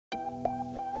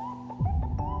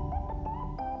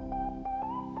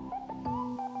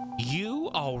You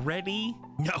already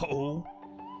know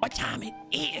what time it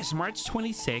is. March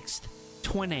 26th,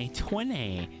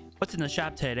 2020. What's in the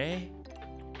shop today?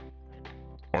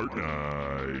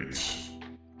 Fortnite.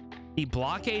 The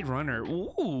Blockade Runner.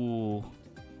 Ooh,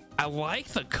 I like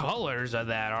the colors of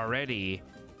that already.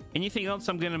 Anything else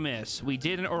I'm gonna miss? We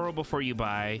did an oral before you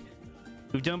buy.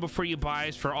 We've done before you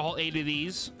buys for all 8 of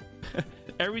these.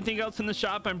 Everything else in the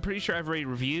shop, I'm pretty sure I've already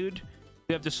reviewed.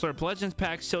 We have the Slurp Legends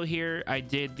pack still here. I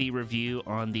did the review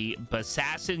on the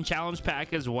Assassin Challenge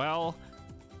pack as well.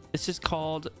 This is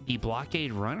called the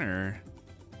Blockade Runner.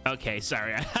 Okay,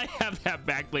 sorry. I have that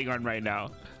back bling on right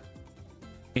now.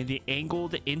 And the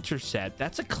angled intercept.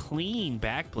 That's a clean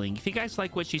back bling. If you guys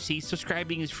like what you see,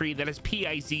 subscribing is free. That is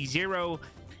PIZO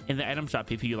in the item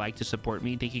shop if you like to support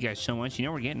me. Thank you guys so much. You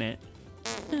know we're getting it.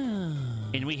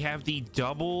 And we have the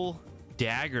Double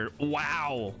Dagger.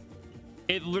 Wow.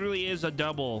 It literally is a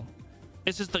double.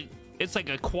 It's just like, it's like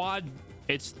a quad.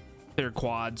 They're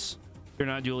quads. They're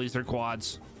not dualies, they're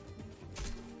quads.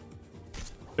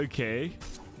 Okay.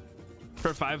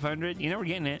 For 500, you know we're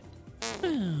getting it.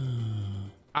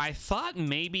 I thought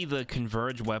maybe the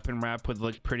Converge weapon wrap would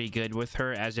look pretty good with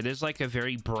her, as it is like a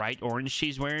very bright orange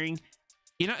she's wearing.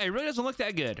 You know, it really doesn't look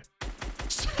that good.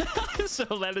 So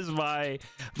that is my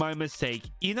mistake.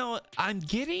 You know, I'm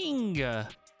getting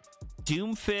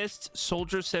Doomfist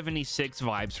Soldier 76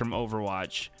 vibes from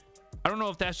Overwatch. I don't know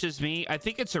if that's just me. I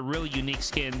think it's a really unique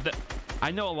skin. I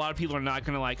know a lot of people are not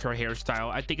going to like her hairstyle.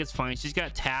 I think it's fine. She's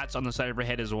got tats on the side of her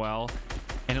head as well.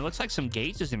 And it looks like some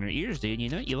gauges in her ears, dude. You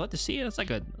know, you love to see it. It's like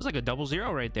a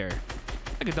 00 right there.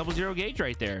 Like a 00 gauge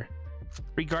right there.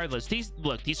 Regardless, these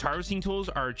harvesting tools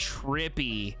are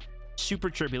trippy. Super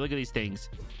trippy. Look at these things.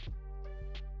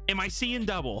 Am I seeing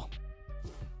double?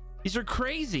 These are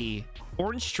crazy.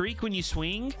 Orange streak when you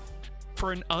swing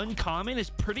for an uncommon is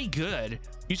pretty good.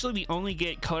 Usually we only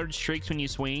get colored streaks when you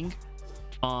swing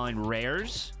on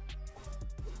rares.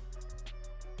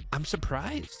 I'm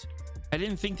surprised. I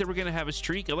didn't think they were gonna have a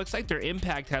streak. It looks like their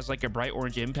impact has like a bright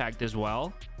orange impact as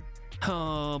well.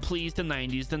 Oh, please, the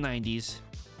 90s, the 90s.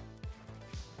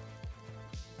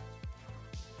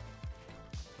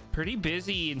 Pretty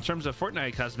busy in terms of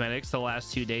Fortnite cosmetics the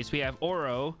last 2 days. We have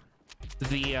Oro,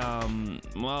 the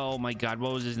oh my god,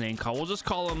 what was his name called? We'll just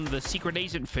call him the secret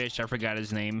agent fish. I forgot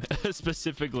his name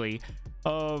specifically.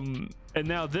 And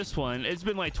now this one, it's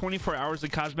been like 24 hours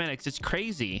of cosmetics. It's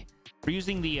crazy. We're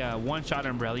using the one-shot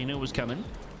umbrella. You knew it was coming.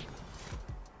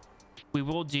 We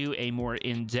will do a more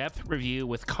in-depth review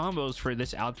with combos for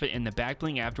this outfit and the back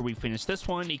bling after we finish this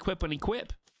one. Equip and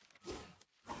equip.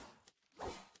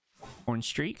 Orange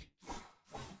streak.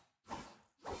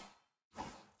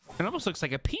 It almost looks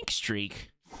like a pink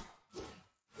streak.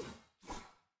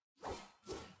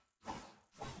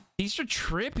 These are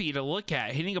trippy to look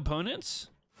at. Hitting opponents.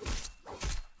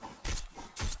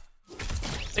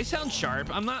 They sound sharp.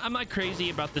 I'm not crazy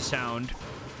about the sound.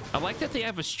 I like that they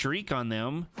have a streak on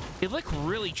them. They look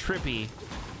really trippy.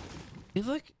 They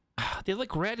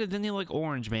look red and then they look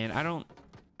orange, man. I don't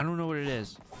know what it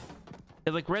is.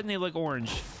 They look red and they look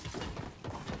orange.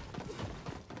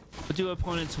 We'll do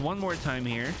opponents one more time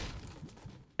here.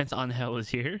 Since Angel is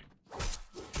here.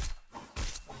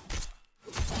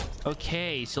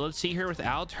 Okay, so let's see her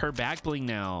without her back bling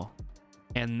now.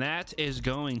 And that is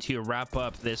going to wrap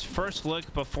up this first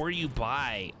look before you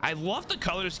buy. I love the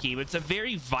color scheme. It's a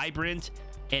very vibrant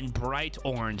and bright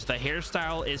orange. The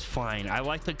hairstyle is fine. I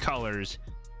like the colors.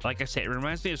 Like I said, it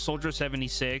reminds me of Soldier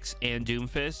 76 and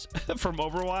Doomfist from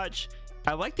Overwatch.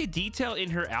 I like the detail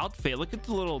in her outfit. Look at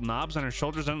the little knobs on her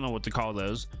shoulders. I don't know what to call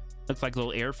those. Looks like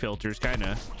little air filters, kind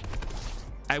of.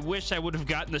 I wish I would have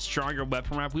gotten the stronger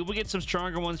weapon wrap. We will get some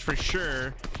stronger ones for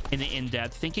sure in the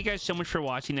in-depth. Thank you guys so much for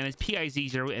watching. That is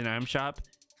PIZO in Item Shop.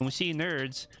 And we'll see you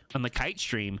nerds on the kite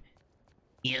stream.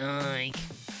 Yoink.